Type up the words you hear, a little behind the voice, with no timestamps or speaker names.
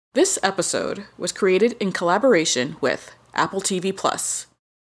This episode was created in collaboration with Apple TV+.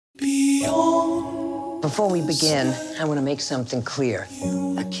 Before we begin, I want to make something clear.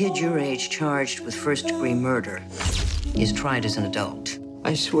 A kid your age charged with first-degree murder is tried as an adult.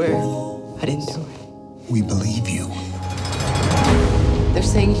 I swear, I didn't do it. We believe you. They're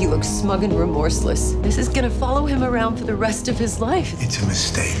saying he looks smug and remorseless. This is gonna follow him around for the rest of his life. It's a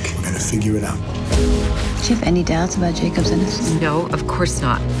mistake. We're gonna figure it out. Do you have any doubts about Jacob's innocence? No, of course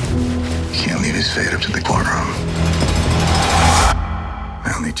not. Can't leave his fate up to the courtroom.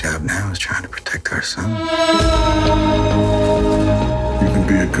 My only job now is trying to protect our son. You can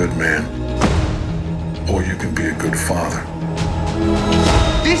be a good man, or you can be a good father.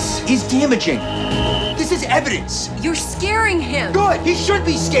 This is damaging. This is evidence. You're scaring him. Good. He should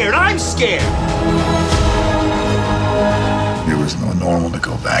be scared. I'm scared. There was no normal to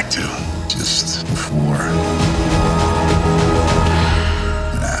go back to. Just before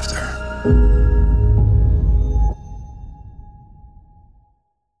and after.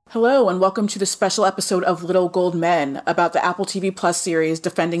 Hello, and welcome to the special episode of Little Gold Men about the Apple TV Plus series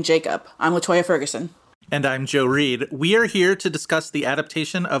Defending Jacob. I'm Latoya Ferguson. And I'm Joe Reed. We are here to discuss the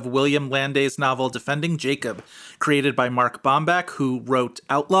adaptation of William Landay's novel Defending Jacob, created by Mark Bomback, who wrote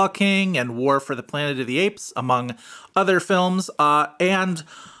Outlaw King and War for the Planet of the Apes, among other films. And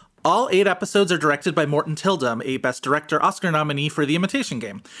all 8 episodes are directed by Morton Tildum, a Best Director Oscar nominee for The Imitation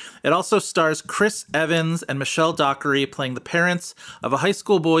Game. It also stars Chris Evans and Michelle Dockery playing the parents of a high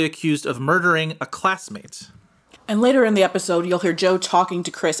school boy accused of murdering a classmate. And later in the episode, you'll hear Joe talking to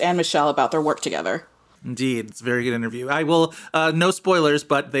Chris and Michelle about their work together. Indeed. It's a very good interview. I will, no spoilers,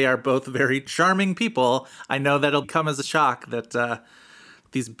 but they are both very charming people. I know that'll come as a shock that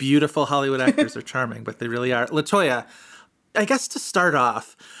these beautiful Hollywood actors are charming, but they really are. Latoya, I guess to start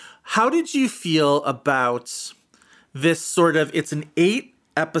off, how did you feel about this sort of, it's an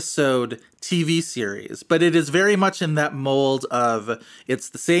 8-episode TV series, but it is very much in that mold of, it's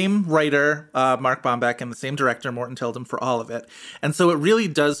the same writer, Mark Bomback, and the same director, Morton Tildum, for all of it. And so it really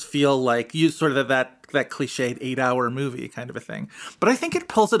does feel like you sort of that cliched 8-hour movie kind of a thing. But I think it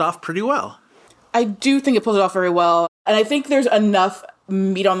pulls it off pretty well. I do think it pulls it off very well. And I think there's enough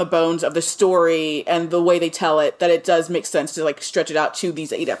meat on the bones of the story and the way they tell it that it does make sense to like stretch it out to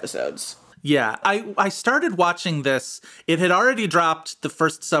these 8 episodes. Yeah, I started watching this. It had already dropped the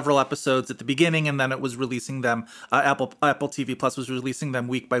first several episodes at the beginning, and then it was releasing them. Apple TV Plus was releasing them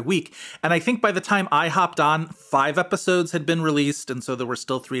week by week. And I think by the time I hopped on, 5 episodes had been released, and so there were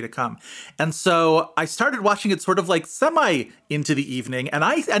still 3 to come. And so I started watching it sort of like semi into the evening, and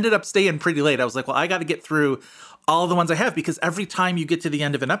I ended up staying pretty late. I was like, well, I got to get through all the ones I have, because every time you get to the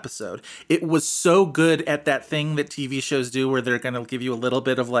end of an episode, it was so good at that thing that TV shows do where they're going to give you a little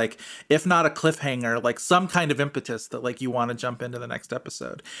bit of like, if not a cliffhanger, like some kind of impetus that like you want to jump into the next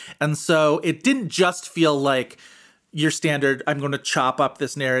episode. And so it didn't just feel like your standard, I'm going to chop up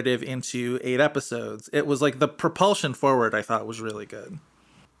this narrative into 8 episodes. It was like the propulsion forward I thought was really good.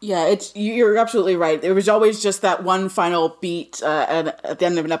 Yeah, you're absolutely right. There was always just that one final beat at the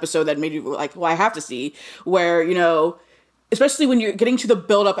end of an episode that made you like, well, I have to see, where, you know, especially when you're getting to the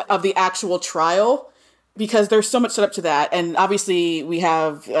buildup of the actual trial, because there's so much set up to that. And obviously we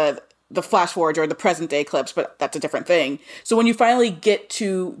have the flash forwards or the present day clips, but that's a different thing. So when you finally get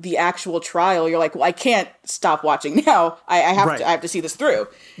to the actual trial, you're like, well, I can't stop watching now. I have to see this through.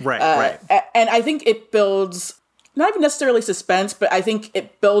 Right. And I think it builds not even necessarily suspense, but I think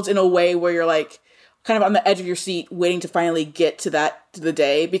it builds in a way where you're like kind of on the edge of your seat waiting to finally get to the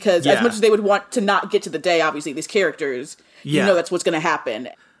day. Because as much as they would want to not get to the day, obviously these characters, you know that's what's going to happen.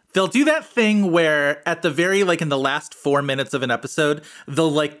 They'll do that thing where at the very, like in the last 4 minutes of an episode, they'll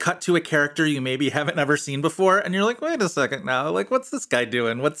like cut to a character you maybe haven't ever seen before. And you're like, wait a second now, like, what's this guy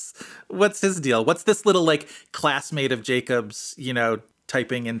doing? What's his deal? What's this little like classmate of Jacob's, you know,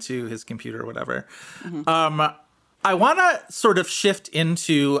 typing into his computer or whatever? Mm-hmm. I want to sort of shift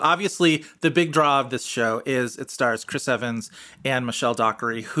into, obviously, the big draw of this show is it stars Chris Evans and Michelle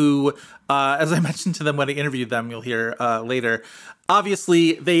Dockery, who, as I mentioned to them when I interviewed them, you'll hear later,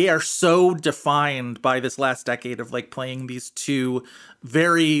 obviously, they are so defined by this last decade of, like, playing these 2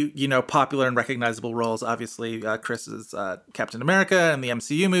 very, you know, popular and recognizable roles. Obviously, Chris is Captain America in the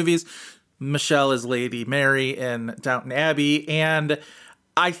MCU movies. Michelle is Lady Mary in Downton Abbey, and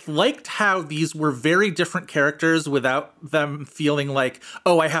I liked how these were very different characters without them feeling like,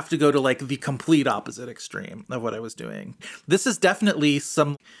 oh, I have to go to like the complete opposite extreme of what I was doing. This is definitely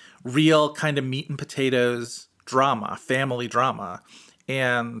some real kind of meat and potatoes drama, family drama.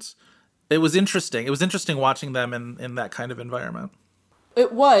 And it was interesting. It was interesting watching them in that kind of environment.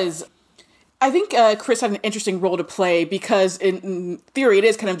 It was. I think Chris had an interesting role to play because in theory it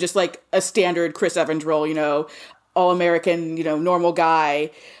is kind of just like a standard Chris Evans role, you know, all-American, you know, normal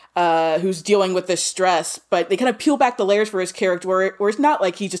guy who's dealing with this stress, but they kind of peel back the layers for his character where it's not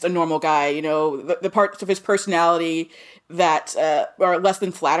like he's just a normal guy, you know, the parts of his personality that are less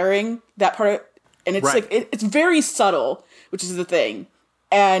than flattering, that part, and it's like, it's very subtle, which is the thing.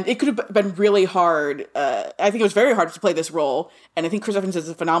 And it could have been really hard. I think it was very hard to play this role, and I think Chris Evans does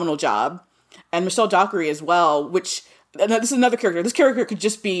a phenomenal job. And Michelle Dockery as well, which, this is another character. This character could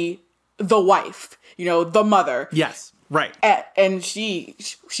just be the wife, you know, the mother. Yes, right. And she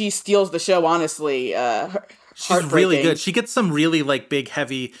steals the show, honestly. She's really good. She gets some really like big,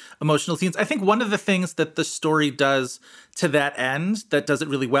 heavy emotional scenes. I think one of the things that the story does to that end that does it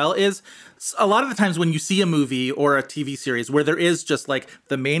really well is a lot of the times when you see a movie or a TV series where there is just like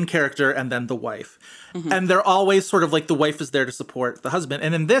the main character and then the wife. Mm-hmm. And they're always sort of like the wife is there to support the husband.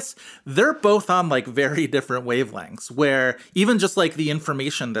 And in this, they're both on like very different wavelengths where even just like the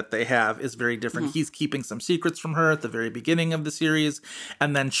information that they have is very different. Mm-hmm. He's keeping some secrets from her at the very beginning of the series.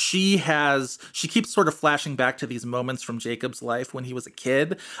 And then she keeps sort of flashing back to these moments from Jacob's life when he was a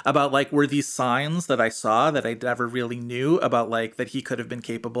kid about like, were these signs that I saw that I never really knew about, like that he could have been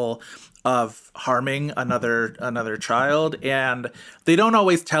capable of harming another child. And they don't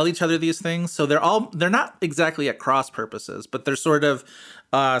always tell each other these things. So they're not exactly at cross purposes, but they're sort of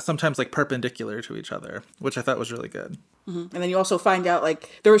sometimes like perpendicular to each other, which I thought was really good. Mm-hmm. And then you also find out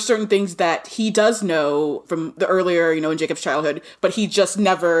like there are certain things that he does know from the earlier, you know, in Jacob's childhood, but he just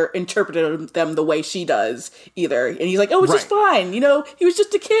never interpreted them the way she does either. And he's like, oh, it's just fine. You know, he was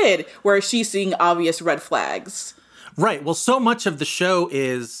just a kid, whereas she's seeing obvious red flags. Right. Well, so much of the show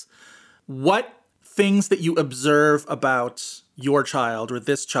is what things that you observe about your child or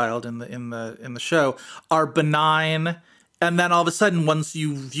this child in the show are benign, and then all of a sudden once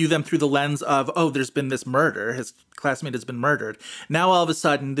you view them through the lens of, oh, there's been this murder, his classmate has been murdered, now all of a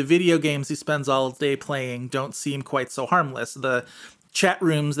sudden the video games he spends all day playing don't seem quite so harmless. The chat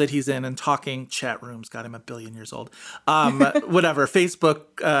rooms that he's in and talking, chat rooms, got him a billion years old, whatever,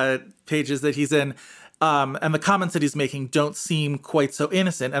 Facebook pages that he's in, and the comments that he's making don't seem quite so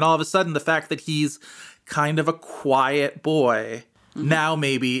innocent. And all of a sudden, the fact that he's kind of a quiet boy, now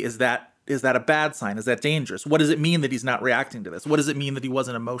maybe is that a bad sign? Is that dangerous? What does it mean that he's not reacting to this? What does it mean that he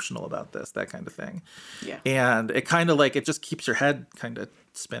wasn't emotional about this? That kind of thing. Yeah. And it kind of like, it just keeps your head kind of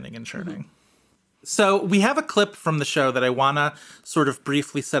spinning and churning. Mm-hmm. So we have a clip from the show that I want to sort of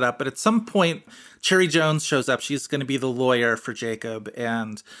briefly set up, but at some point, Cherry Jones shows up. She's going to be the lawyer for Jacob,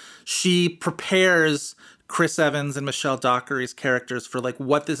 and she prepares Chris Evans and Michelle Dockery's characters for like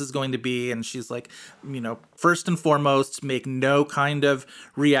what this is going to be. And she's like, you know, first and foremost, make no kind of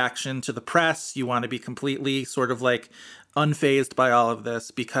reaction to the press. You want to be completely sort of like unfazed by all of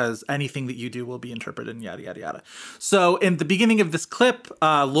this because anything that you do will be interpreted and yada, yada, yada. So in the beginning of this clip,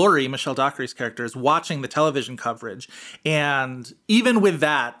 Laurie, Michelle Dockery's character, is watching the television coverage. And even with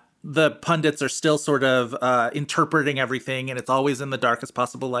that, the pundits are still sort of interpreting everything, and it's always in the darkest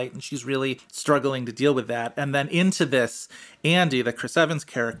possible light, and she's really struggling to deal with that. And then into this, Andy, the Chris Evans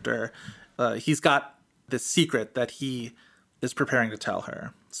character, he's got this secret that he is preparing to tell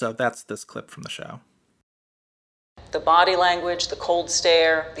her. So that's this clip from the show. The body language, the cold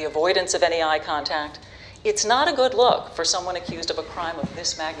stare, the avoidance of any eye contact. It's not a good look for someone accused of a crime of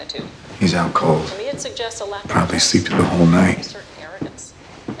this magnitude. He's out cold. To me, it suggests a lack of probably sleep through the whole night. A certain arrogance.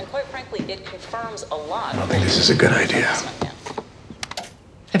 And quite frankly, it confirms a lot. I don't think this is a good idea.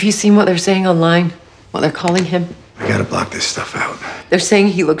 Have you seen what they're saying online? What they're calling him? I gotta block this stuff out. They're saying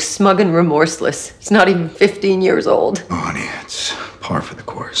he looks smug and remorseless. He's not even 15 years old. Oh, honey, it's par for the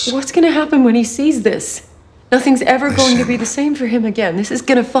course. What's gonna happen when he sees this? Nothing's ever going to be the same for him again. This is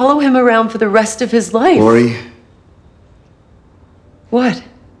gonna follow him around for the rest of his life. Laurie. What?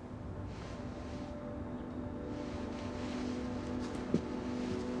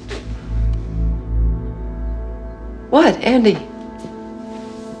 What, Andy?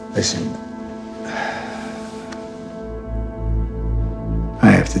 Listen.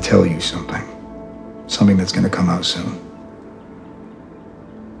 I have to tell you something. Something that's gonna come out soon.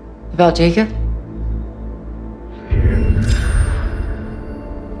 About Jacob?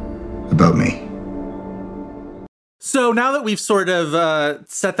 About me. So now that we've sort of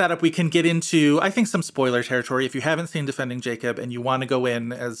set that up, we can get into, I think, some spoiler territory. If you haven't seen Defending Jacob and you want to go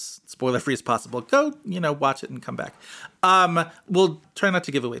in as spoiler-free as possible, go, watch it and come back. We'll try not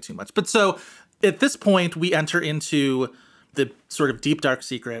to give away too much. But so at this point, we enter into the sort of deep, dark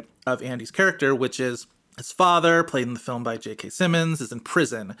secret of Andy's character, which is his father, played in the film by J.K. Simmons, is in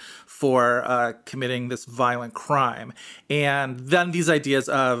prison for committing this violent crime. And then these ideas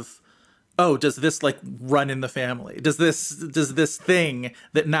of oh, does this like run in the family? Does this thing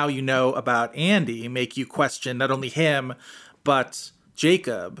that now you know about Andy make you question not only him, but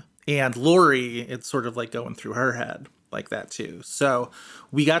Jacob and Laurie? It's sort of like going through her head like that too. So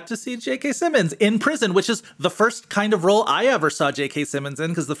we got to see J.K. Simmons in prison, which is the first kind of role I ever saw J.K. Simmons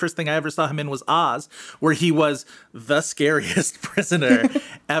in, because the first thing I ever saw him in was Oz, where he was the scariest prisoner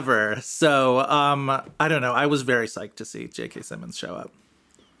ever. So I don't know. I was very psyched to see J.K. Simmons show up.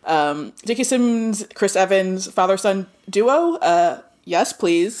 J.K. Simmons, Chris Evans, father-son duo. Yes,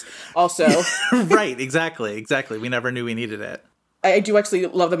 please. Also. Right, exactly. We never knew we needed it. I do actually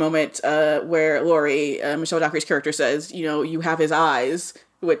love the moment where Laurie, Michelle Dockery's character, says, you know, you have his eyes,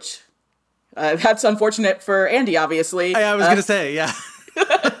 which that's unfortunate for Andy, obviously. I was going to say, yeah.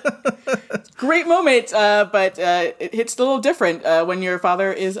 Great moment, but it hits a little different when your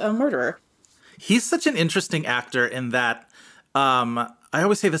father is a murderer. He's such an interesting actor in that I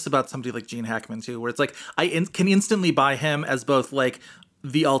always say this about somebody like Gene Hackman, too, where it's like I can instantly buy him as both like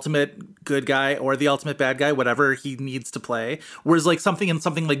the ultimate good guy or the ultimate bad guy, whatever he needs to play. Whereas like something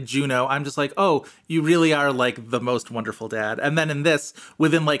like Juno, I'm just like, oh, you really are like the most wonderful dad. And then in this,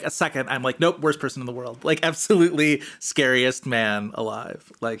 within like a second, I'm like, nope, worst person in the world. Like absolutely scariest man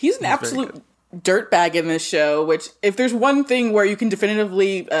alive. Like he's an absolute dirtbag in this show, which if there's one thing where you can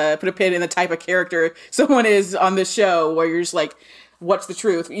definitively put a pin in the type of character someone is on this show, where you're just like, what's the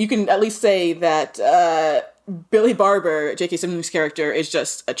truth? You can at least say that Billy Barber, J.K. Simmons' character, is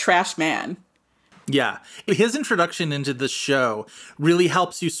just a trash man. Yeah. His introduction into the show really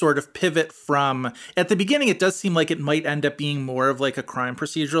helps you sort of pivot from, at the beginning, it does seem like it might end up being more of like a crime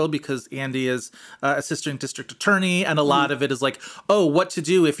procedural because Andy is assistant district attorney, and a lot of it is like, oh, what to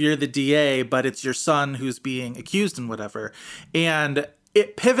do if you're the DA, but it's your son who's being accused and whatever. And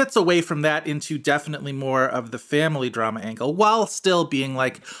it pivots away from that into definitely more of the family drama angle, while still being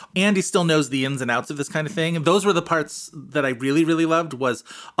like, Andy still knows the ins and outs of this kind of thing. And those were the parts that I really, really loved, was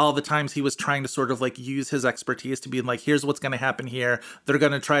all the times he was trying to sort of like use his expertise to be like, here's what's going to happen here. They're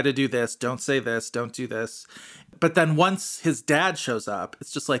going to try to do this. Don't say this. Don't do this. But then once his dad shows up,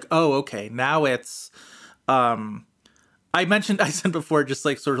 it's just like, oh, okay, now it's, I said before, just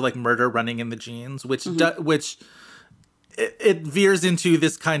like sort of like murder running in the genes, which it veers into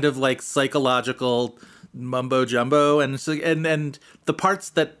this kind of like psychological mumbo jumbo, and the parts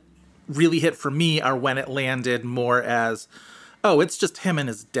that really hit for me are when it landed more as, oh, it's just him and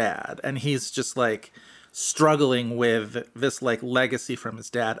his dad, and he's just like struggling with this like legacy from his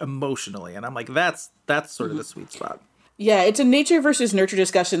dad emotionally, and I'm like, that's sort of the sweet spot. Yeah, it's a nature versus nurture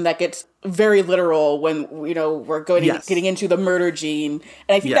discussion that gets very literal when, you know, we're getting into the murder gene,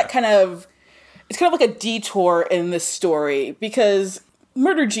 and I think that it's kind of like a detour in this story, because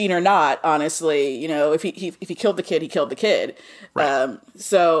murder gene or not, honestly, you know, if he killed the kid, he killed the kid. Right.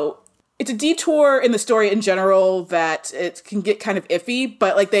 So it's a detour in the story in general that it can get kind of iffy,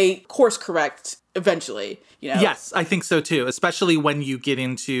 but like they course correct eventually, you know? Yes, I think so too, especially when you get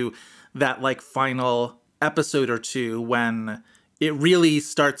into that like final episode or two when it really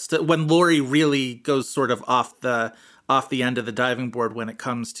starts to, when Laurie really goes sort of off the end of the diving board when it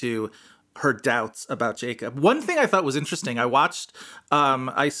comes to her doubts about Jacob. One thing I thought was interesting,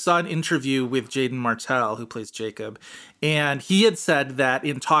 I saw an interview with Jaden Martell, who plays Jacob, and he had said that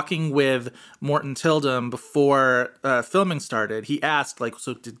in talking with Morton Tildum before filming started, he asked, like,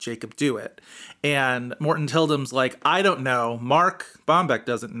 so did Jacob do it? And Morton Tildum's like, I don't know. Mark Bombeck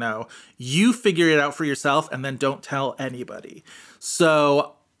doesn't know. You figure it out for yourself and then don't tell anybody.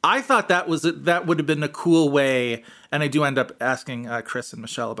 So I thought that would have been a cool way, and I do end up asking Chris and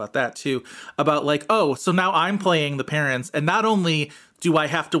Michelle about that too, about like, oh, so now I'm playing the parents, and not only do I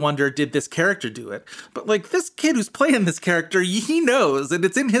have to wonder, did this character do it, but like this kid who's playing this character, he knows, and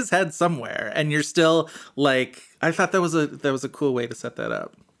it's in his head somewhere, and you're still like, I thought that was a cool way to set that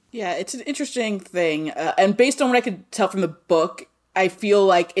up. Yeah, it's an interesting thing, and based on what I could tell from the book, I feel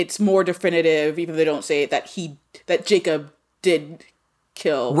like it's more definitive, even though they don't say it, that Jacob did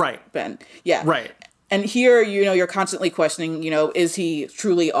kill Ben. Yeah. Right. And here, you know, you're constantly questioning, you know, is he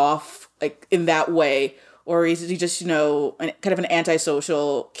truly off like in that way? Or is he just, you know, kind of an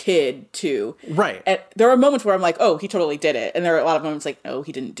antisocial kid too? Right. And there are moments where I'm like, oh, he totally did it. And there are a lot of moments like, no,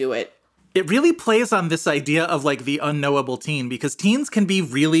 he didn't do it. It really plays on this idea of like the unknowable teen, because teens can be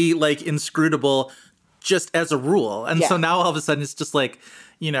really like inscrutable just as a rule. And so now all of a sudden it's just like,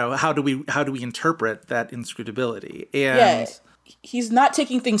 you know, how do we interpret that inscrutability? And he's not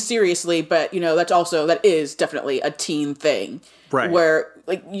taking things seriously, but, that is definitely a teen thing. Right. Where,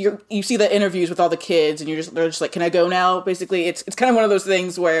 like, you see the interviews with all the kids, and they're just like, can I go now? Basically, it's kind of one of those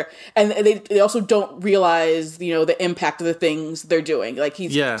things where, and they also don't realize, the impact of the things they're doing. Like,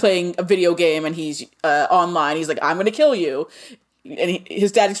 he's playing a video game, and he's online. He's like, I'm going to kill you. And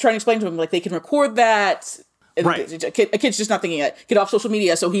his dad is trying to explain to him, like, they can record that. And right. A kid's just not thinking it. Get off social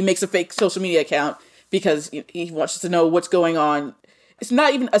media, so he makes a fake social media account because he wants to know what's going on. It's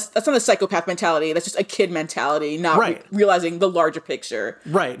not even that's not a psychopath mentality. That's just a kid mentality, not realizing the larger picture.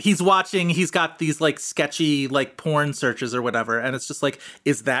 Right. He's got these like sketchy like porn searches or whatever. And it's just like,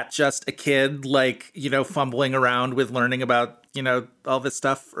 is that just a kid like, fumbling around with learning about, all this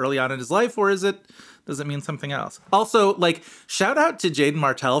stuff early on in his life? Or does it mean something else? Also, like, shout out to Jaden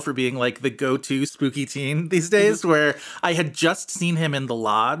Martell for being like the go-to spooky teen these days, where I had just seen him in The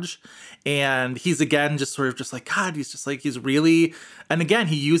Lodge. And he's again just sort of just like, God, he's really, and again,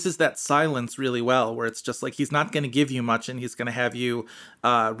 he uses that silence really well, where it's just like, he's not going to give you much and he's going to have you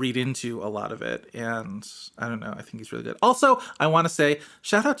read into a lot of it. And I don't know, I think he's really good. Also, I want to say,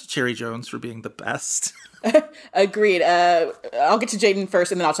 shout out to Cherry Jones for being the best. Agreed. I'll get to Jaden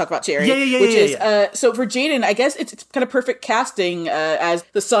first, and then I'll talk about Cherry. Yeah. So for Jaden, I guess it's kind of perfect casting as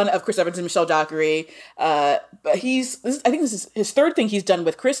the son of Chris Evans and Michelle Dockery. But I think this is his third thing he's done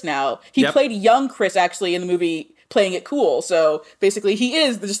with Chris now. He played young Chris actually in the movie Playing It Cool. So basically, he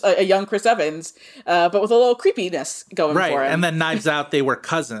is just a young Chris Evans, but with a little creepiness going for him. Right, and then Knives Out, they were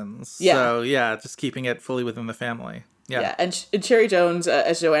cousins. Yeah. So just keeping it fully within the family. Yeah, and Cherry Jones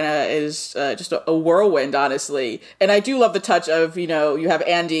as Joanna is just a whirlwind, honestly. And I do love the touch of, you have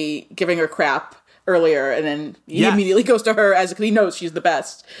Andy giving her crap earlier, and then he immediately goes to her because he knows she's the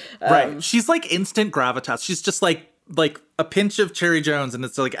best. Right. She's like instant gravitas. She's just like a pinch of Cherry Jones, and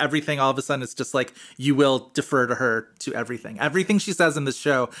it's like everything all of a sudden it's just like you will defer to her to everything. Everything she says in this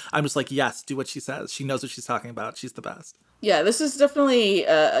show, I'm just like, yes, do what she says. She knows what she's talking about. She's the best. Yeah, this is definitely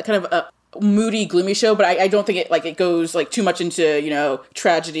kind of a moody, gloomy show, but I don't think it goes like too much into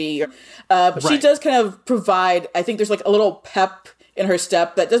tragedy. But she does kind of provide. I think there's like a little pep in her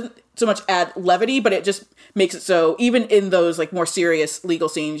step that doesn't so much add levity, but it just makes it so even in those like more serious legal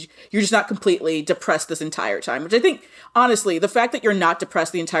scenes, you're just not completely depressed this entire time. Which I think, honestly, the fact that you're not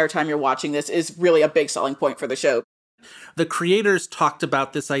depressed the entire time you're watching this is really a big selling point for the show. The creators talked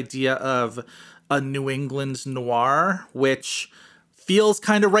about this idea of a New England noir, which feels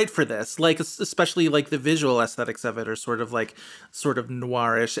kind of right for this, like especially like the visual aesthetics of it are sort of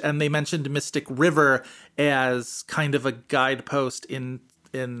noirish. And they mentioned Mystic River as kind of a guidepost in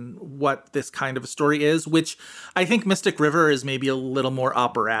what this kind of a story is, which I think Mystic River is maybe a little more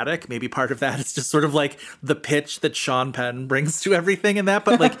operatic. Maybe part of that is just sort of like the pitch that Sean Penn brings to everything in that.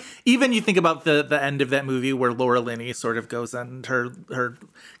 But like, even you think about the end of that movie where Laura Linney sort of goes on her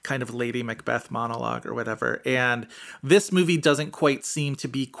kind of Lady Macbeth monologue or whatever. And this movie doesn't quite seem to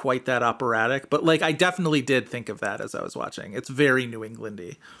be quite that operatic, but like, I definitely did think of that as I was watching. It's very New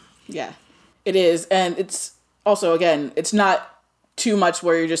England-y. Yeah, it is. And it's also, again, it's not too much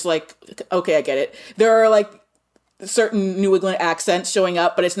where you're just like, okay, I get it. There are like certain New England accents showing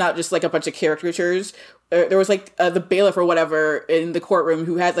up, but it's not just like a bunch of caricatures. There was like the bailiff or whatever in the courtroom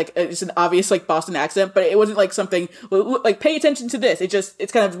who had like it's an obvious like Boston accent, but it wasn't like something like pay attention to this.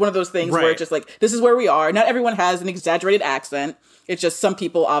 It's kind of one of those things where it's just like, this is where we are. Not everyone has an exaggerated accent. It's just some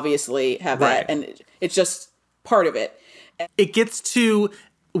people obviously have that, and it's just part of it. It gets to,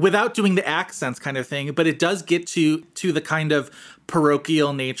 without doing the accents kind of thing, but it does get to the kind of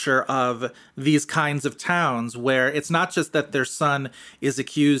parochial nature of these kinds of towns where it's not just that their son is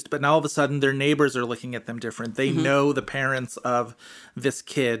accused, but now all of a sudden their neighbors are looking at them different. They know the parents of this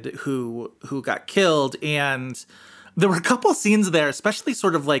kid who got killed. And there were a couple scenes there, especially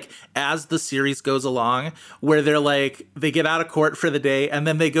sort of like as the series goes along, where they're like, they get out of court for the day and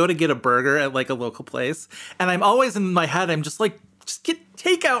then they go to get a burger at like a local place. And I'm always in my head, I'm just like, just get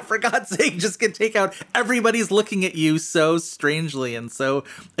takeout, for God's sake, just get takeout. Everybody's looking at you so strangely and so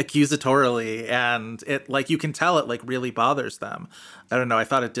accusatorily. And it, like, you can tell it like really bothers them. I don't know. I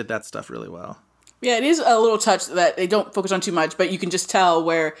thought it did that stuff really well. Yeah, it is a little touch that they don't focus on too much, but you can just tell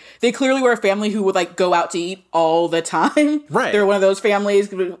where they clearly were a family who would like go out to eat all the time. Right. They're one of those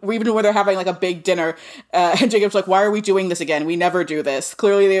families, even when they're having like a big dinner. And Jacob's like, why are we doing this again? We never do this.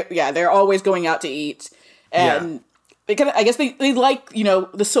 Clearly, they're always going out to eat. And they kind of, I guess they like,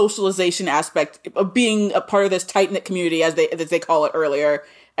 the socialization aspect of being a part of this tight-knit community, as they call it earlier.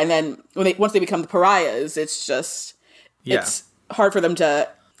 And then once they become the pariahs, it's just, it's hard for them to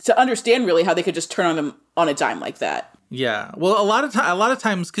understand really how they could just turn on them on a dime like that. Yeah. Well, a lot of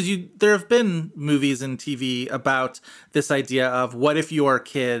times, because there have been movies and TV about this idea of what if your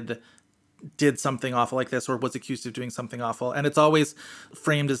kid did something awful like this or was accused of doing something awful. And it's always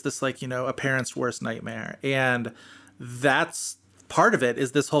framed as this, like, a parent's worst nightmare. And that's part of it,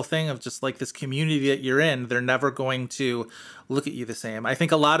 is this whole thing of just like this community that you're in. They're never going to look at you the same. I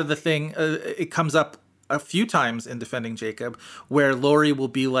think a lot of the thing, it comes up a few times in Defending Jacob, where Laurie will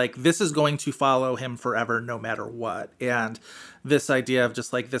be like, this is going to follow him forever no matter what. And this idea of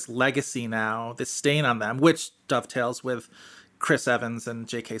just like this legacy now, this stain on them, which dovetails with Chris Evans and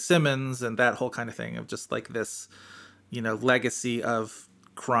J.K. Simmons and that whole kind of thing of just like this, legacy of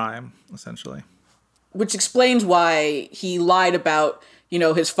crime, essentially. Which explains why he lied about,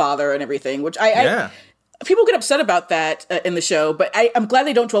 his father and everything, which people get upset about that in the show, but I'm glad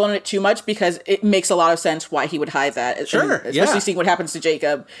they don't dwell on it too much, because it makes a lot of sense why he would hide that. Sure, especially seeing what happens to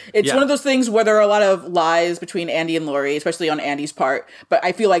Jacob. It's one of those things where there are a lot of lies between Andy and Laurie, especially on Andy's part. But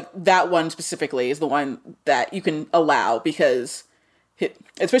I feel like that one specifically is the one that you can allow, because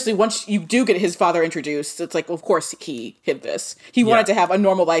especially once you do get his father introduced, it's like, well, of course he hid this. He wanted to have a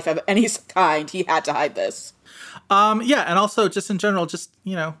normal life of any kind. He had to hide this. And also just in general, just,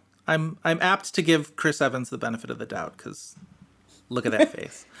 I'm apt to give Chris Evans the benefit of the doubt, because look at that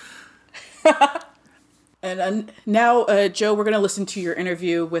face. And now, Joe, we're going to listen to your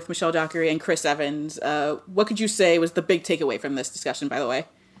interview with Michelle Dockery and Chris Evans. What could you say was the big takeaway from this discussion, by the way?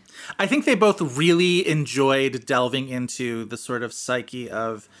 I think they both really enjoyed delving into the sort of psyche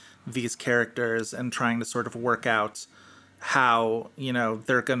of these characters and trying to sort of work out how,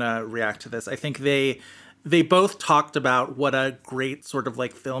 they're going to react to this. I think they both talked about what a great sort of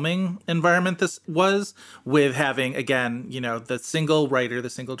like filming environment this was, with having, again, the single writer, the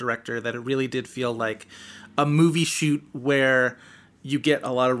single director, that it really did feel like a movie shoot where you get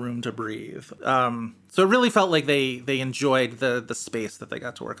a lot of room to breathe. So it really felt like they enjoyed the space that they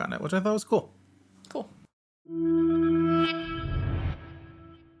got to work on it, which I thought was cool. Cool.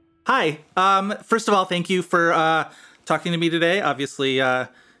 Hi. First of all, thank you for talking to me today. Obviously,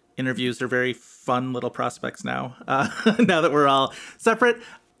 interviews are very fun little prospects now, now that we're all separate.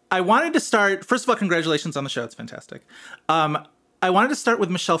 I wanted to start, first of all, congratulations on the show. It's fantastic. I wanted to start with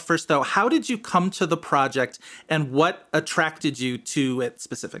Michelle first, though. How did you come to the project, and what attracted you to it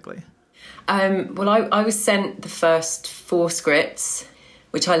specifically? Well, I was sent the first 4 scripts,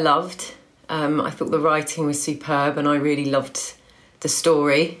 which I loved. I thought the writing was superb, and I really loved the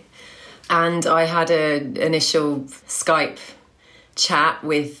story. And I had an initial Skype chat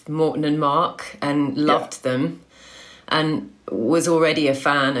with Morton and Mark and loved them, and was already a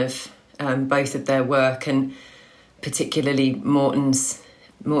fan of both of their work, and particularly Morton's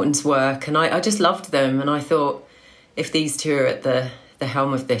work. And I just loved them, and I thought, if these two are at the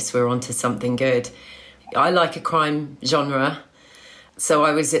helm of this, we're onto something good. I like a crime genre, so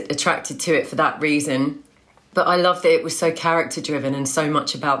I was attracted to it for that reason. But I love that it was so character driven and so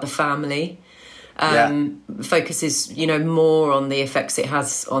much about the family. Focuses, more on the effects it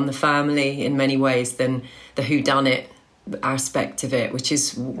has on the family in many ways than the whodunit aspect of it, which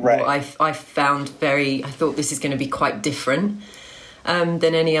is what I found I thought this is going to be quite different than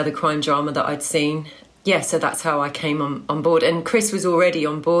any other crime drama that I'd seen. Yeah, so that's how I came on board. And Chris was already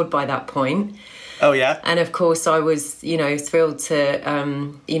on board by that point. Oh, yeah? And, of course, I was, thrilled to,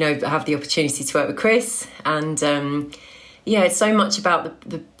 have the opportunity to work with Chris. And, it's so much about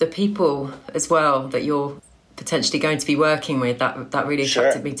the people as well that you're potentially going to be working with. That really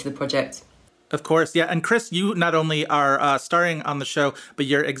attracted me to the project. Of course, yeah. And Chris, you not only are starring on the show, but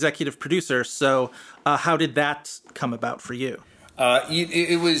you're executive producer. So how did that come about for you?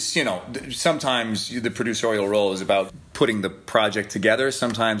 It was, sometimes the producerial role is about putting the project together.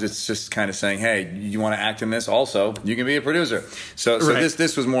 Sometimes it's just kind of saying, hey, you want to act in this? Also, you can be a producer. So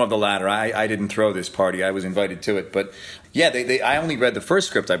this was more of the latter. I didn't throw this party. I was invited to it. But yeah, I only read the first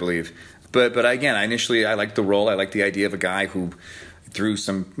script, I believe. But again, initially I liked the role. I liked the idea of a guy who, through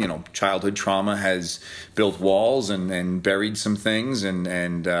some, childhood trauma, has built walls and buried some things.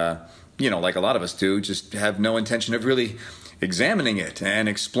 And like a lot of us do, just have no intention of really examining it and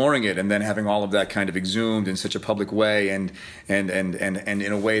exploring it, and then having all of that kind of exhumed in such a public way, and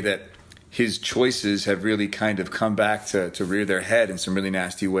in a way that his choices have really kind of come back to rear their head in some really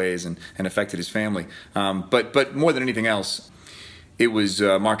nasty ways and affected his family. But more than anything else, it was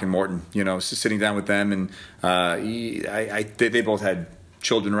Mark and Morton, sitting down with them, and they both had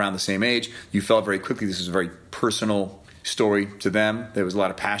children around the same age. You felt very quickly this was a very personal story to them. There was a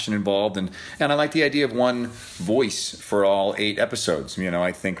lot of passion involved, and I like the idea of one voice for all 8 episodes.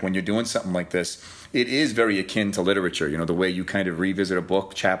 I think when you're doing something like this, it is very akin to literature, the way you kind of revisit a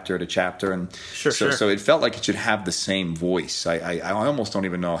book chapter to chapter. And so it felt like it should have the same voice. I almost don't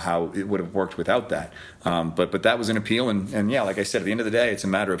even know how it would have worked without that. But that was an appeal. And yeah, like I said, at the end of the day, it's a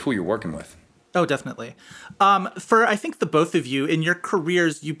matter of who you're working with. Oh, definitely. For, I think, the both of you, in your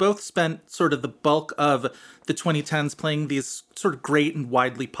careers, you both spent sort of the bulk of the 2010s playing these sort of great and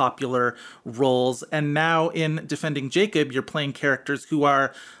widely popular roles. And now in Defending Jacob, you're playing characters who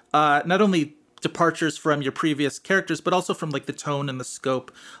are not only departures from your previous characters, but also from like the tone and the scope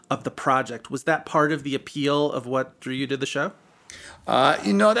of the project. Was that part of the appeal of what drew you to the show?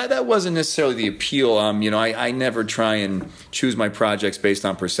 That wasn't necessarily the appeal. I never try and choose my projects based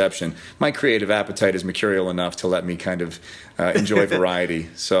on perception. My creative appetite is mercurial enough to let me kind of enjoy variety.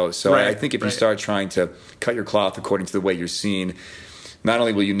 So right, I think if you start trying to cut your cloth according to the way you're seen, not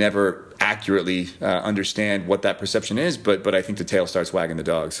only will you never accurately understand what that perception is, but I think the tail starts wagging the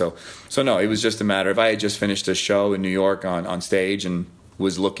dog. So no, it was just a matter of, I had just finished a show in New York on stage and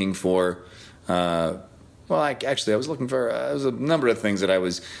was looking for... I was looking for there was a number of things that I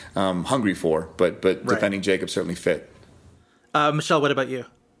was hungry for, but Defending Jacob certainly fit. Michelle, what about you?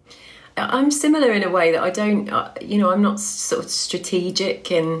 I'm similar in a way that I don't, I'm not sort of strategic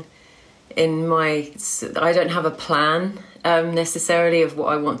in my. I don't have a plan necessarily of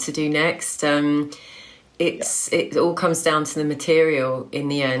what I want to do next. It all comes down to the material in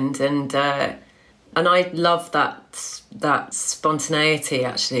the end, and I love that spontaneity,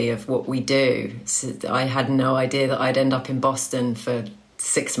 actually, of what we do. So I had no idea that I'd end up in Boston for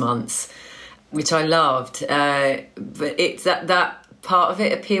 6 months, which I loved. But it's that part of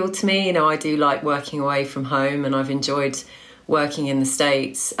it appealed to me. I do like working away from home, and I've enjoyed working in the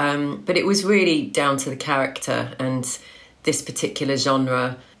States. But it was really down to the character and this particular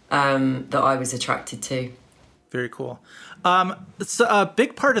genre that I was attracted to. Very cool. So a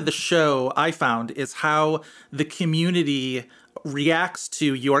big part of the show I found is how the community reacts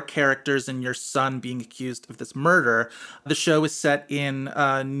to your characters and your son being accused of this murder. The show is set in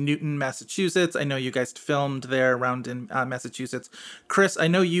Newton, Massachusetts. I know you guys filmed there around in Massachusetts. Chris, I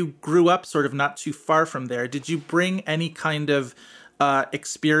know you grew up sort of not too far from there. Did you bring any kind of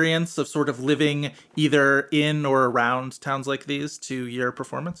experience of sort of living either in or around towns like these to your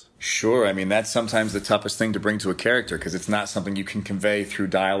performance? Sure. I mean, that's sometimes the toughest thing to bring to a character, because it's not something you can convey through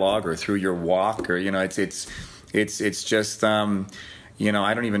dialogue or through your walk, or it's just I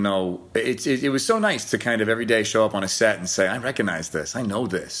don't even know. It was so nice to kind of every day show up on a set and say, I recognize this, I know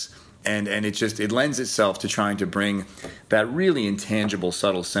this. And it lends itself to trying to bring that really intangible,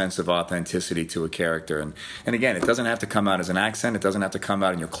 subtle sense of authenticity to a character. And again, it doesn't have to come out as an accent. It doesn't have to come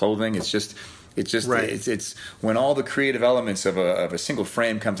out in your clothing. It's just right. It's when all the creative elements of a single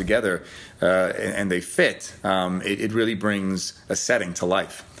frame come together and they fit. It really brings a setting to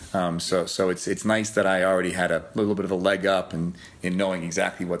life. So it's nice that I already had a little bit of a leg up in knowing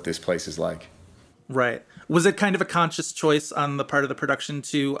exactly what this place is like. Right. Was it kind of a conscious choice on the part of the production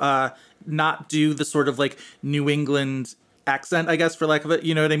to not do the sort of like New England accent, I guess, for lack of it?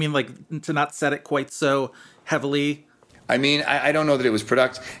 You know what I mean? Like to not set it quite so heavily. I mean, I don't know that it was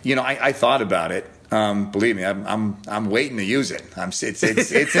productive. I thought about it. Believe me, I'm waiting to use it.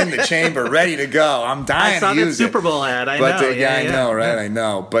 It's in the chamber, ready to go. I'm dying to use it. I saw that Super Bowl ad. I know. I know, right? Yeah. I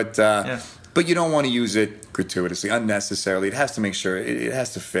know. But you don't want to use it gratuitously, unnecessarily. It has to make sure it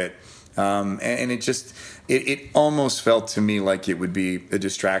has to fit. And it almost felt to me like it would be a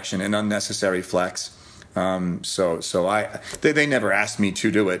distraction, an unnecessary flex. They never asked me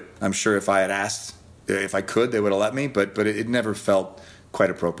to do it. I'm sure if I had asked if I could, they would have let me, but it never felt quite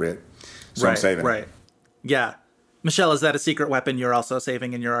appropriate. So I'm saving it. Right. Yeah. Michelle, is that a secret weapon you're also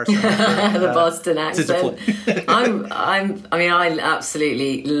saving in your arsenal? The Boston accent. I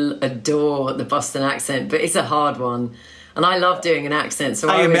absolutely adore the Boston accent, but it's a hard one. And I love doing an accent, so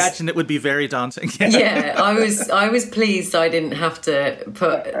I imagine it would be very daunting. Yeah, I was pleased I didn't have to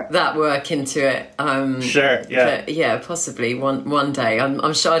put that work into it. Sure, yeah, but yeah, possibly one day.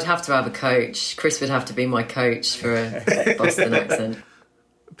 I'm sure I'd have to have a coach. Chris would have to be my coach for a Boston accent.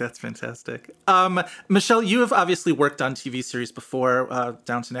 That's fantastic. Michelle, you have obviously worked on TV series before,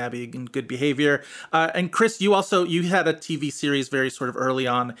 Downton Abbey and Good Behavior. And Chris, you had a TV series very sort of early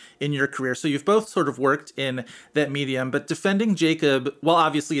on in your career. So you've both sort of worked in that medium. But Defending Jacob, well,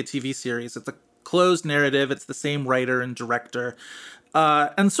 obviously a TV series. It's a closed narrative. It's the same writer and director.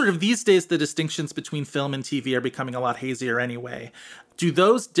 And sort of these days, the distinctions between film and TV are becoming a lot hazier anyway. Do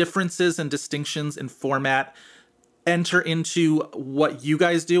those differences and distinctions in format enter into what you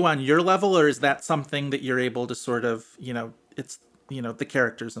guys do on your level, or is that something that you're able to sort of, it's, the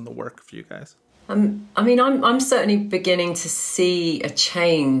characters and the work for you guys? I'm certainly beginning to see a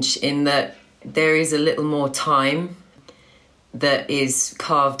change in that there is a little more time that is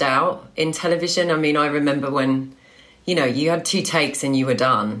carved out in television. I mean, I remember when, you know, you had 2 takes and you were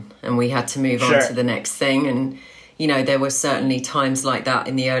done, and we had to move on to the next thing. And, you know, there were certainly times like that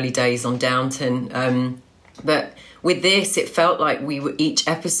in the early days on Downton. But with this, it felt like each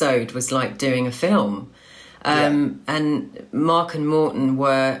episode was like doing a film. And Mark and Morton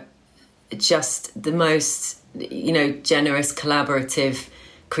were just the most, you know, generous, collaborative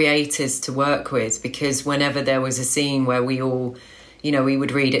creators to work with, because whenever there was a scene where we all, you know, we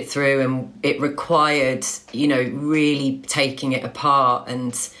would read it through and it required, you know, really taking it apart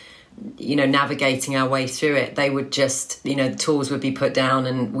and, you know, navigating our way through it, they would just, you know, the tools would be put down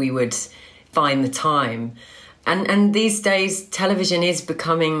and we would find the time. And these days television is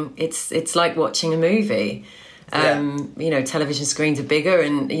becoming, it's like watching a movie. You know, television screens are bigger,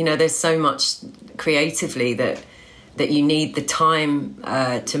 and, you know, there's so much creatively that you need the time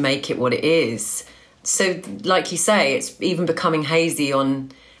to make it what it is. So, like you say, it's even becoming hazy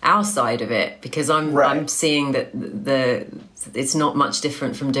on our side of it, because I'm seeing that it's not much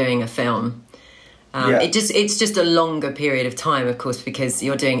different from doing a film. It's just a longer period of time, of course, because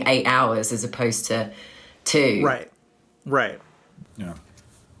you're doing 8 hours as opposed to 2. Right.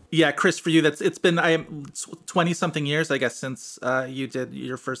 Yeah, Chris, for you, it's been 20-something years, I guess, since you did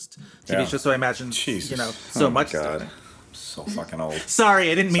your first TV show. So I imagine, you know, so much. God. So fucking old.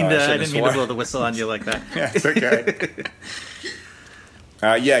 Sorry, I didn't mean to blow the whistle on you like that. Yeah, it's okay.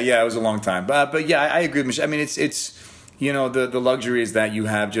 It was a long time, but yeah, I agree with Michelle. I mean, it's you know, the luxury is that you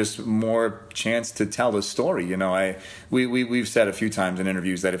have just more chance to tell the story. You know, we've said a few times in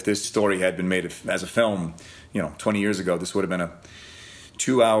interviews that if this story had been made as a film, you know, 20 years ago, this would have been a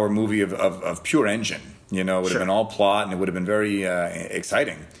 2-hour movie of pure engine. You know, it would have been all plot, and it would have been very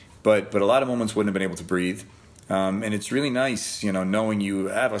exciting. But a lot of moments wouldn't have been able to breathe. And it's really nice, you know, knowing you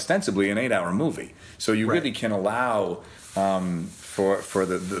have ostensibly an 8-hour movie, so you really can allow for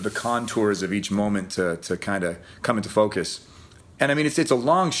the contours of each moment to kind of come into focus. And I mean, it's a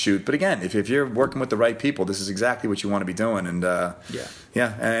long shoot, but again, if you're working with the right people, this is exactly what you want to be doing. And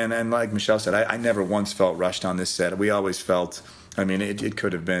and like Michelle said, I never once felt rushed on this set. We always felt, I mean, it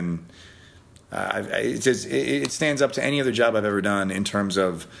could have been. It stands up to any other job I've ever done in terms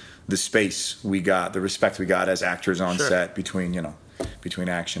of the space we got, the respect we got as actors on set between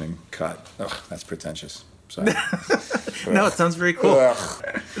action and cut. Ugh, that's pretentious. Sorry. No, it sounds very cool.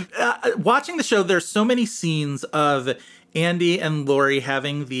 Watching the show, there's so many scenes of Andy and Laurie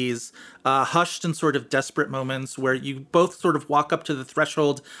having these hushed and sort of desperate moments where you both sort of walk up to the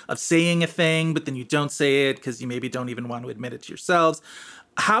threshold of saying a thing, but then you don't say it because you maybe don't even want to admit it to yourselves.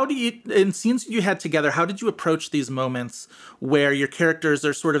 How do you, in scenes you had together, how did you approach these moments where your characters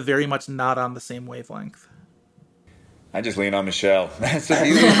are sort of very much not on the same wavelength? I just lean on Michelle. That's the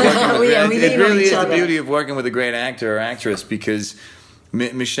beauty of working with it really is the beauty of working with a great actor or actress, because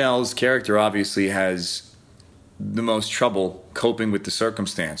Michelle's character obviously has the most trouble coping with the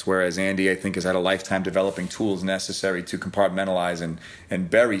circumstance, whereas Andy, I think, has had a lifetime developing tools necessary to compartmentalize and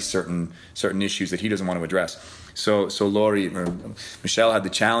bury certain issues that he doesn't want to address. So Michelle had the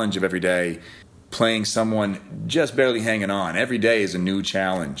challenge of every day playing someone just barely hanging on. Every day is a new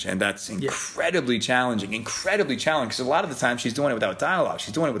challenge, and that's incredibly challenging, because a lot of the time she's doing it without dialogue.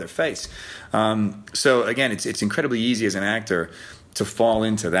 She's doing it with her face. So again, it's incredibly easy as an actor to fall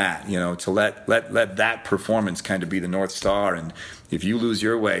into that, you know, to let that performance kind of be the North Star. And if you lose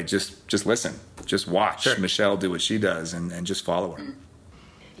your way, just listen, just watch Michelle do what she does and just follow her.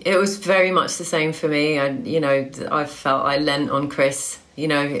 It was very much the same for me. I felt I lent on Chris, you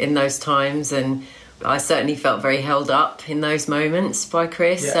know, in those times, and I certainly felt very held up in those moments by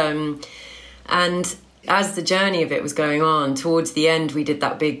Chris. And as the journey of it was going on, towards the end, we did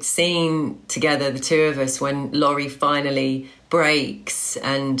that big scene together, the two of us, when Laurie finally breaks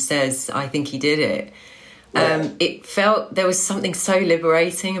and says, "I think he did it." It felt there was something so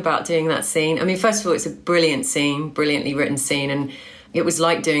liberating about doing that scene. I mean, first of all, it's a brilliant scene, brilliantly written scene, and it was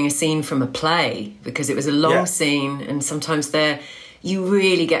like doing a scene from a play, because it was a long scene, and sometimes you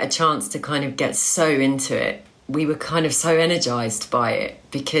really get a chance to kind of get so into it. We were kind of so energized by it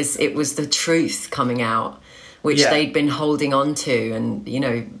because it was the truth coming out, which they'd been holding on to, and, you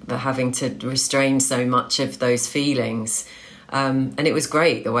know, having to restrain so much of those feelings. And it was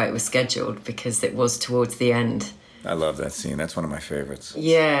great the way it was scheduled, because it was towards the end. I love that scene. That's one of my favorites.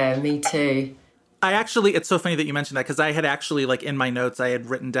 Yeah, me too. It's so funny that you mentioned that, because I had actually, like, in my notes, I had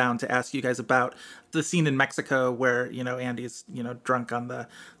written down to ask you guys about the scene in Mexico where, you know, Andy's, you know, drunk on the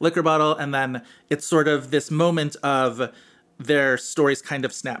liquor bottle, and then it's sort of this moment of their stories kind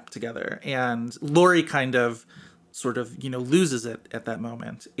of snap together, and Laurie kind of sort of, loses it at that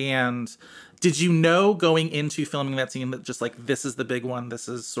moment. And did you know going into filming that scene that just like, this is the big one, this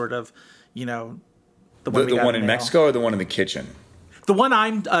is sort of, the one in Mexico or the one in the kitchen? The one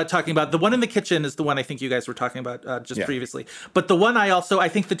I'm talking about, the one in the kitchen is the one I think you guys were talking about previously. But the one I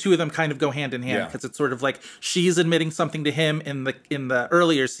think the two of them kind of go hand in hand, because it's sort of like she's admitting something to him in the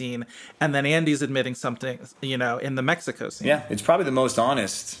earlier scene, and then Andy's admitting something, in the Mexico scene. Yeah, it's probably the most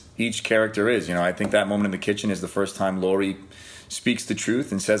honest each character is. I think that moment in the kitchen is the first time Laurie speaks the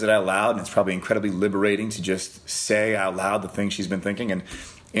truth and says it out loud, and it's probably incredibly liberating to just say out loud the things she's been thinking. And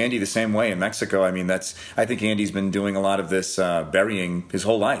Andy the same way in Mexico. I think Andy's been doing a lot of this burying his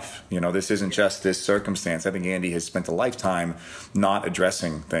whole life. This isn't just this circumstance. I think Andy has spent a lifetime not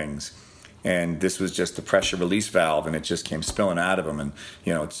addressing things. And this was just the pressure release valve, and it just came spilling out of him. And,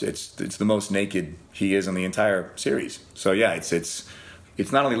 it's the most naked he is in the entire series. So, yeah, it's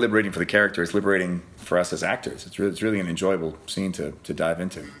not only liberating for the character, it's liberating for us as actors. It's really an enjoyable scene to dive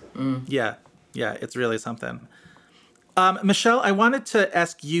into. Yeah, it's really something. Michelle, I wanted to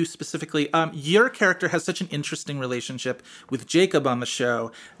ask you specifically, your character has such an interesting relationship with Jacob on the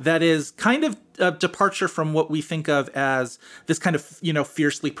show that is kind of a departure from what we think of as this kind of,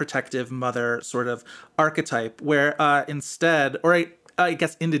 fiercely protective mother sort of archetype, where instead, or I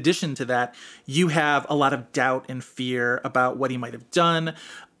guess in addition to that, you have a lot of doubt and fear about what he might have done.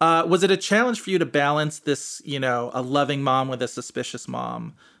 Was it a challenge for you to balance this, a loving mom with a suspicious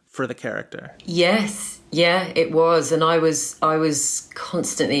mom for the character? Yes. Yeah, it was. And I was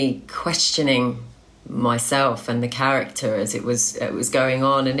constantly questioning myself and the character as it was going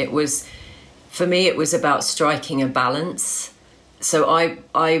on. And for me, it was about striking a balance. So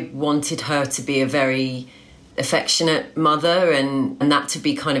I wanted her to be a very affectionate mother and that to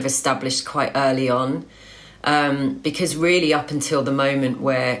be kind of established quite early on. Because really up until the moment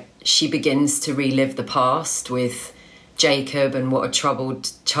where she begins to relive the past with Jacob and what a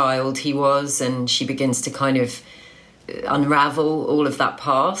troubled child he was, and she begins to kind of unravel all of that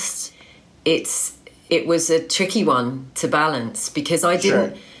past, it was a tricky one to balance, because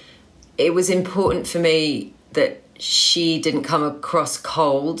it was important for me that she didn't come across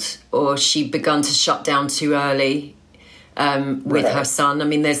cold or she begun to shut down too early with her son. I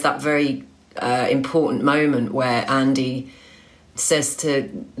mean, there's that very important moment where Andy says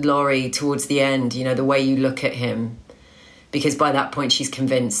to Laurie towards the end, the way you look at him, because by that point she's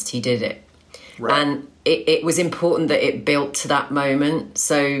convinced he did it. Right. And it was important that it built to that moment.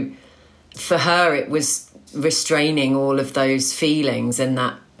 So for her, it was restraining all of those feelings and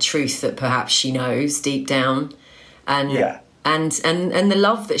that truth that perhaps she knows deep down. And the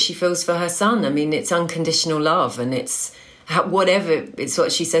love that she feels for her son. I mean, it's unconditional love, and it's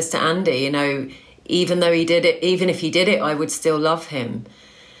what she says to Andy, even if he did it, I would still love him.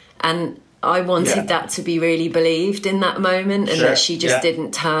 And I wanted that to be really believed in that moment, and that she just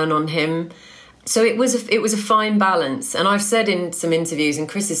didn't turn on him. So it was a fine balance. And I've said in some interviews, and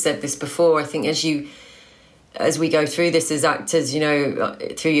Chris has said this before, I think as we go through this as actors,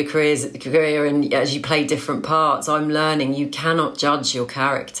 through your career and as you play different parts, I'm learning you cannot judge your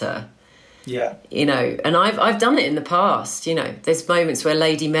character. Yeah. And I've done it in the past. There's moments where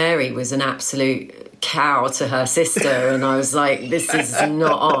Lady Mary was an absolute cow to her sister, and I was like, this is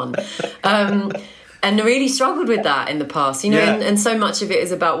not on. And I really struggled with that in the past, and so much of it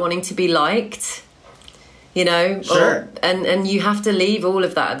is about wanting to be liked, Sure. And you have to leave all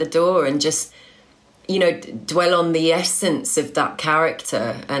of that at the door and just, dwell on the essence of that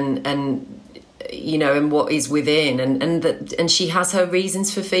character and what is within, and she has her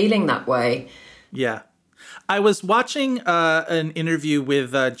reasons for feeling that way. Yeah. I was watching an interview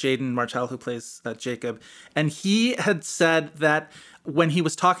with Jaden Martell, who plays Jacob, and he had said that when he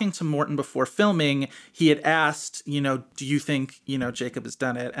was talking to Morton before filming, he had asked, do you think, Jacob has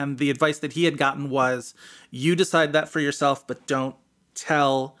done it? And the advice that he had gotten was, you decide that for yourself, but don't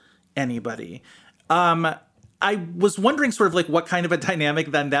tell anybody. I was wondering sort of like what kind of a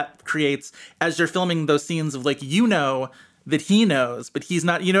dynamic then that creates as you're filming those scenes of like, that he knows, but he's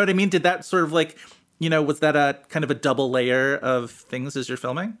not, you know what I mean? Did that sort of like, was that a kind of a double layer of things as you're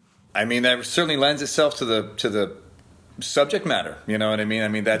filming? I mean, that certainly lends itself to the subject matter. You know what I mean? I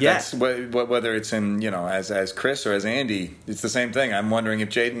mean, that's whether it's in, as Chris or as Andy, it's the same thing. I'm wondering if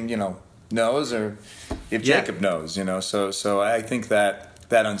Jaden, knows or if Jacob knows, So I think that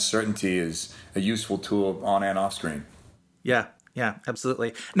uncertainty is a useful tool on and off screen. Yeah,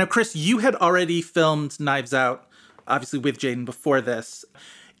 absolutely. Now, Chris, you had already filmed Knives Out, obviously with Jaden before this.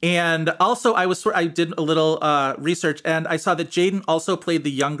 And also, I did a little research, and I saw that Jaden also played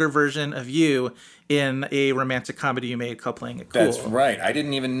the younger version of you in a romantic comedy you made called Playing It Cool. That's right. I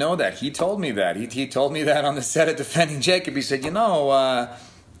didn't even know that. He told me that. He told me that on the set of Defending Jacob. He said,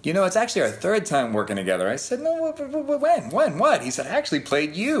 it's actually our third time working together. I said, no, when, what? He said, I actually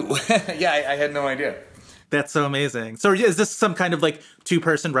played you. Yeah, I had no idea. That's so amazing. So is this some kind of like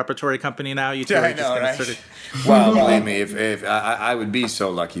 2-person repertory company now? You two are just right? Sort of... Well, believe me, if I would be so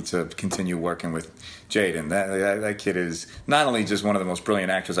lucky to continue working with Jaden. That kid is not only just one of the most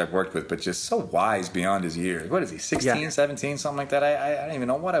brilliant actors I've worked with, but just so wise beyond his years. What is he, 16, 17, something like that? I don't even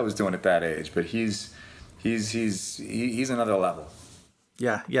know what I was doing at that age, but he's another level.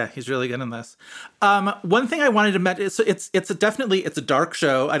 Yeah, he's really good in this. One thing I wanted to mention, it's a dark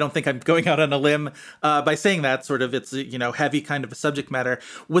show. I don't think I'm going out on a limb by saying that. Sort of, it's heavy kind of a subject matter.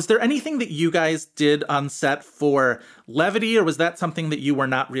 Was there anything that you guys did on set for levity, or was that something that you were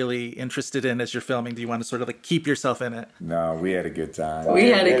not really interested in as you're filming? Do you want to sort of like keep yourself in it? No, we had a good time. We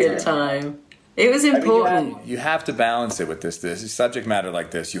had a good time. It was important. You have to balance it with this subject matter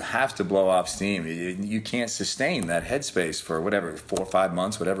like this. You have to blow off steam. You can't sustain that headspace for 4 or 5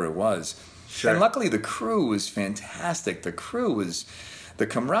 months, whatever it was. Sure. And luckily, the crew was fantastic. The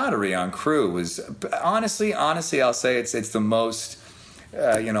camaraderie on crew was honestly, I'll say it's the most.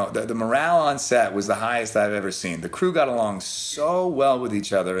 The morale on set was the highest I've ever seen. The crew got along so well with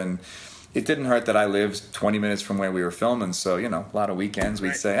each other, and it didn't hurt that I lived 20 minutes from where we were filming. So, a lot of weekends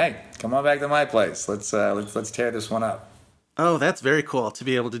we'd say, hey, come on back to my place. Let's tear this one up. Oh, that's very cool to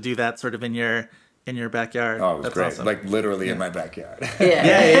be able to do that sort of in your backyard. Oh, it was that's great. Awesome. Like literally in my backyard.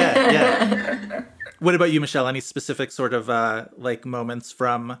 Yeah. What about you, Michelle? Any specific sort of like moments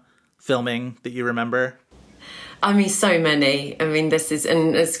from filming that you remember? I mean, so many. I mean, this is,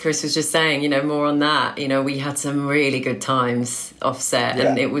 and as Chris was just saying, more on that, we had some really good times off set,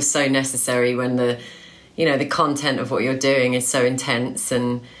 and it was so necessary when the content of what you're doing is so intense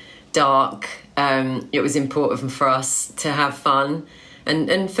and dark. It was important for us to have fun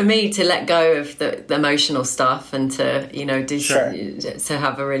and for me to let go of the emotional stuff and to, to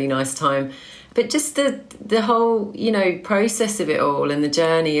have a really nice time. But just the whole, process of it all and the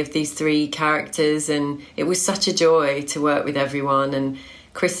journey of these 3 characters. And it was such a joy to work with everyone. And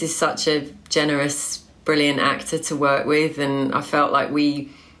Chris is such a generous, brilliant actor to work with. And I felt like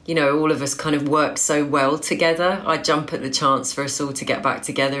we, all of us kind of worked so well together. I jump at the chance for us all to get back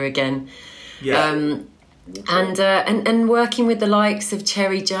together again. Yeah. And working with the likes of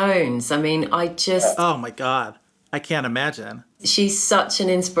Cherry Jones. I mean, oh my God. I can't imagine. She's such an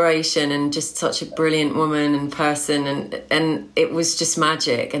inspiration and just such a brilliant woman and person, and it was just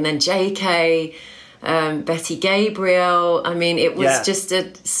magic. And then JK, Betty Gabriel. I mean, it was just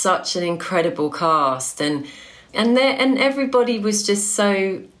such an incredible cast, and everybody was just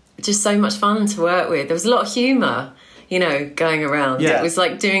so much fun to work with. There was a lot of humour, going around. Yeah. It was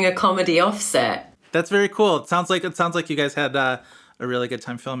like doing a comedy offset. That's very cool. It sounds like you guys had a really good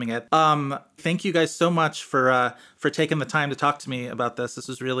time filming it. Thank you guys so much for taking the time to talk to me about this. This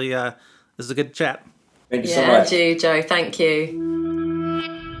was really this is a good chat. Thank you so much. Yeah, Joe. Thank you.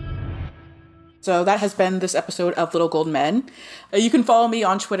 So that has been this episode of Little Gold Men. You can follow me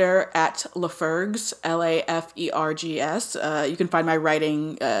on Twitter at Lafergs, Lafergs. You can find my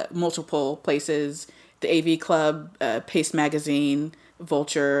writing multiple places, the AV Club, Paste Magazine,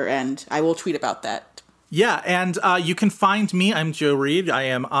 Vulture, and I will tweet about that. Yeah, and you can find me. I'm Joe Reed. I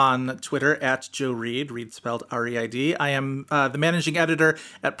am on Twitter at Joe Reed, Reed spelled R-E-I-D. I am the managing editor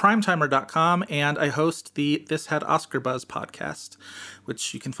at primetimer.com, and I host the This Had Oscar Buzz podcast,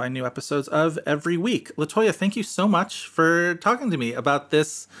 which you can find new episodes of every week. LaToya, thank you so much for talking to me about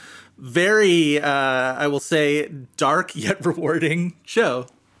this very, I will say, dark yet rewarding show.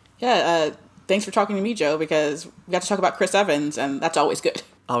 Yeah, thanks for talking to me, Joe, because we got to talk about Chris Evans, and that's always good.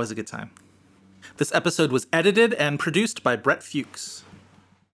 Always a good time. This episode was edited and produced by Brett Fuchs.